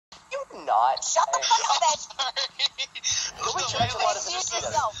not. Shut the fuck up, bitch! Nobody tries a lot of Mute this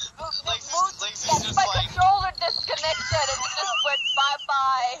yourself. Lacey's Yes, just My like... controller disconnected and it just went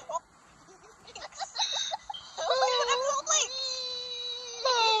bye-bye. Oh my god, I'm so late!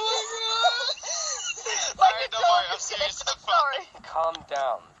 My Alright, don't worry, controller I'm serious, disconnected, I'm I'm sorry. Calm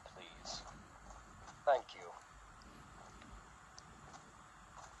down, please. Thank you.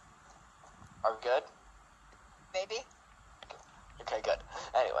 Are we good? Maybe. Okay, good.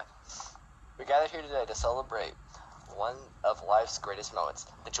 Anyway, we gathered here today to celebrate one of life's greatest moments,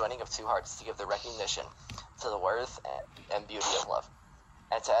 the joining of two hearts to give the recognition to the worth and beauty of love,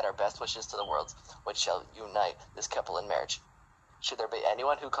 and to add our best wishes to the world, which shall unite this couple in marriage. Should there be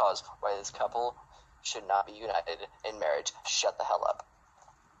anyone who calls why this couple should not be united in marriage, shut the hell up.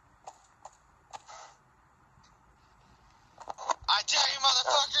 I dare you,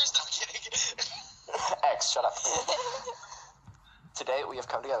 motherfuckers! No, I'm kidding. X, shut up. Today we have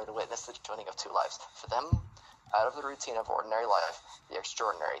come together to witness the joining of two lives. For them, out of the routine of ordinary life, the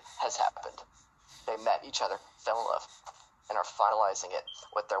extraordinary has happened. They met each other, fell in love, and are finalizing it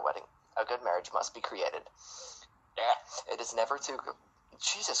with their wedding. A good marriage must be created. Yeah, it is never too...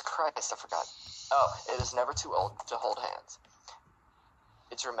 Jesus Christ, I forgot. Oh, it is never too old to hold hands.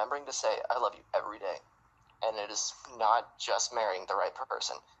 It's remembering to say, I love you every day. And it is not just marrying the right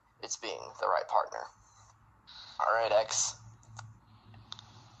person. It's being the right partner. Alright, X.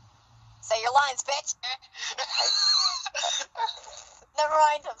 Say your lines, bitch! Never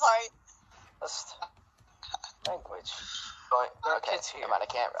mind, I'm sorry. Just language. Okay, come on, I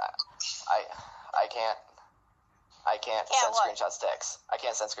can't Can't send what? screenshots to X. I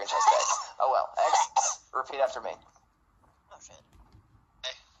can't send screenshots to X. Oh well. X, repeat after me. Oh shit.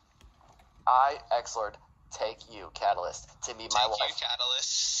 I, X-Lord, take you, Catalyst, to be my Thank you, wife.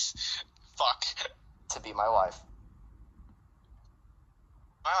 Catalyst. Fuck. To be my wife.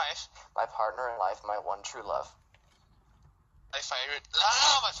 My wife. My partner in life, my one true love. My favorite...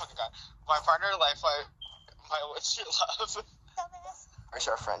 Oh my fucking god. My partner in life, my what's your love? Dumbass. Cherish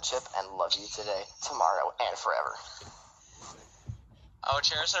our friendship and love you today, tomorrow, and forever. I will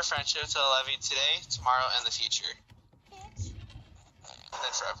cherish our friendship to love you today, tomorrow, and the future. Bitch. And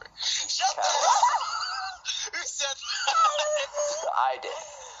then forever. Shut the Catalyst. Who said that? I did.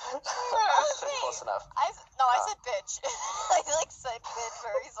 Close enough. I said bitch. I said bitch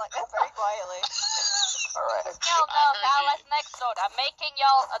very quietly. Alright. No, heard now you. let's next note. I'm making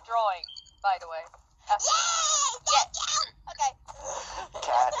y'all a drawing, by the way. Yay! Thank you! Okay.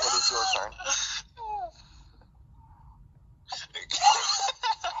 Cat, it is your turn.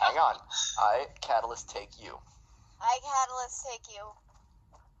 Hang on. I, Catalyst, take you. I, Catalyst, take you.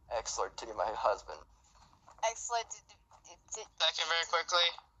 X-Lord, to be my husband. Excellent. Second, very quickly.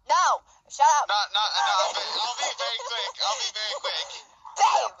 No! Shut up! No, I'll be very quick. I'll be very quick.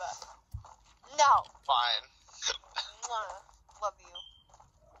 Babe! No! Fine. Mwah. Love you.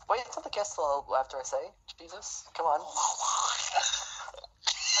 Wait until the guest will after I say. Jesus, come on.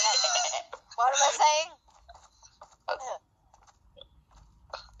 What am I saying?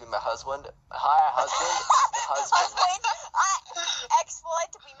 Be my husband. Hi, husband. Husband. Ex-Floyd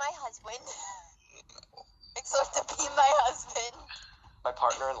to be my husband. Ex-Floyd to be my husband. My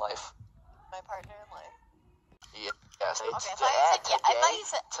partner in life. My partner in life. Yes, Okay, it's I thought you said I thought today, you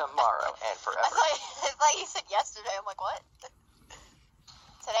said tomorrow, and I forever. thought you said yesterday. I'm like, what?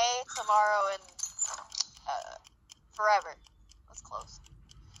 Today, tomorrow, and forever. That's close.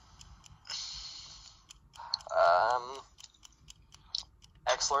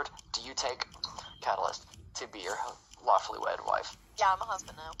 X-Lord, do you take Catalyst to be your lawfully wed wife? Yeah, I'm a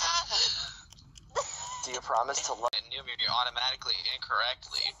husband now. Do you promise to love? And knew me automatically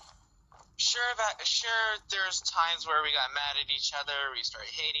incorrectly. Sure, there's times where we got mad at each other, we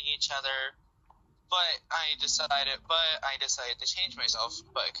started hating each other, but I decided to change myself,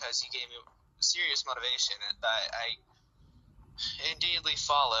 because he gave me serious motivation that I indeedly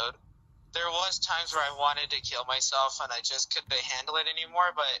followed. There was times where I wanted to kill myself and I just couldn't handle it anymore,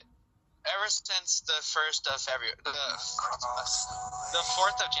 but ever since the 4th of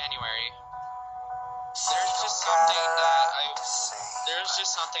January, there's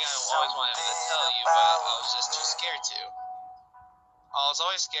just something I always wanted to tell you, but I was just too scared to. I was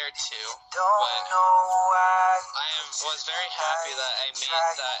always scared to, but was very happy that I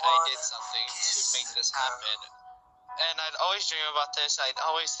did something to make this happen. And I'd always dream about this. I'd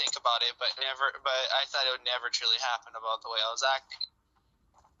always think about it, but I thought it would never truly happen about the way I was acting.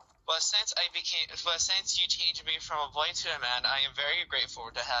 But since you changed me from a boy to a man, I am very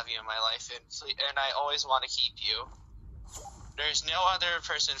grateful to have you in my life, and I always want to keep you. There's no other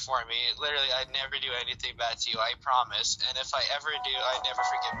person for me. Literally, I'd never do anything bad to you, I promise. And if I ever do, I'd never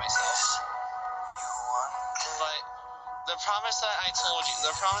forgive myself. But the promise I told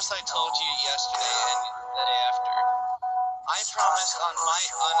you yesterday and the day after, I promised on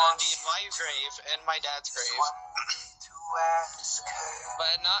my grave and my dad's grave.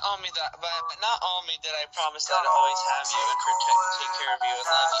 But not only did I promise that I'd always have you and take care of you and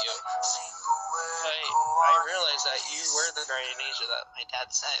love you, but I realized that you were the guardian angel that my dad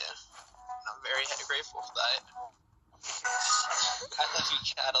sent. And I'm very grateful for that. I love you,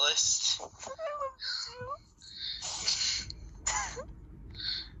 Catalyst.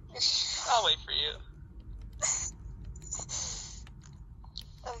 I'll wait for you.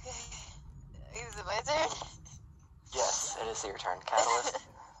 Okay. Is it my turn? Yes, it is your turn. Catalyst,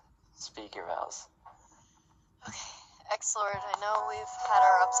 speak your vows. Okay. X-Lord, I know we've had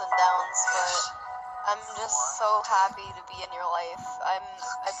our ups and downs, but I'm just so happy to be in your life. I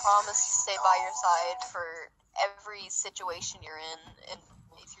promise to stay by your side for every situation you're in, and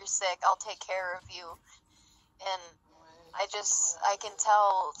if you're sick, I'll take care of you. And I can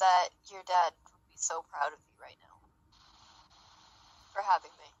tell that your dad would be so proud of you right now for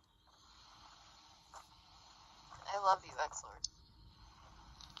having me. I love you, X-Lord.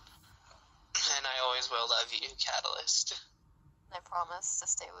 And I always will love you, Catalyst. I promise to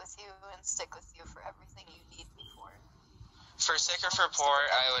stay with you and stick with you for everything you need me for. For sick or for poor,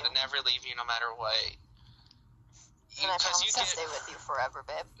 I would never leave you no matter what. And I promise to stay with you forever,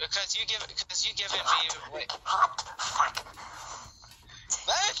 babe. Because you given me. Wait.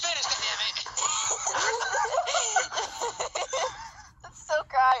 Let me finish, goddammit! I'm still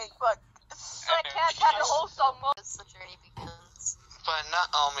crying, but I can't have the whole song. The journey begins. But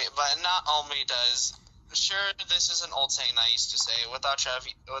not only does. Sure, this is an old saying I used to say. Without trust,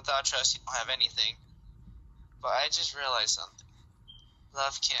 you don't have anything. But I just realized something.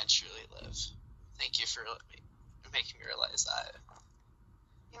 Love can't truly live. Thank you for making me realize that.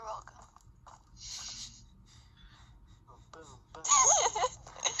 You're welcome.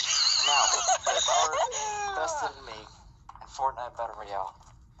 Now, with the power vested in me in Fortnite Battle Royale,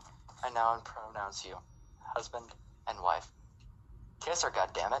 I now pronounce you husband and wife. Kiss her,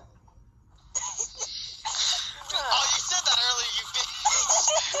 goddammit. Oh, you said that earlier, you bitch!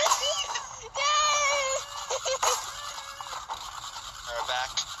 We're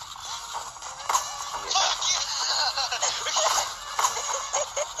back. Fuck yeah!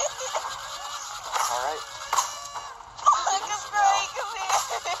 Alright. Look at Brody, come here.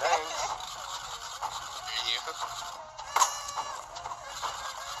 Thanks. Are you?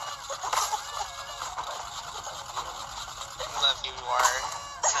 I love you more.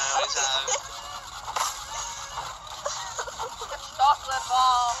 I always have. Chocolate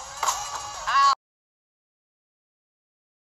ball.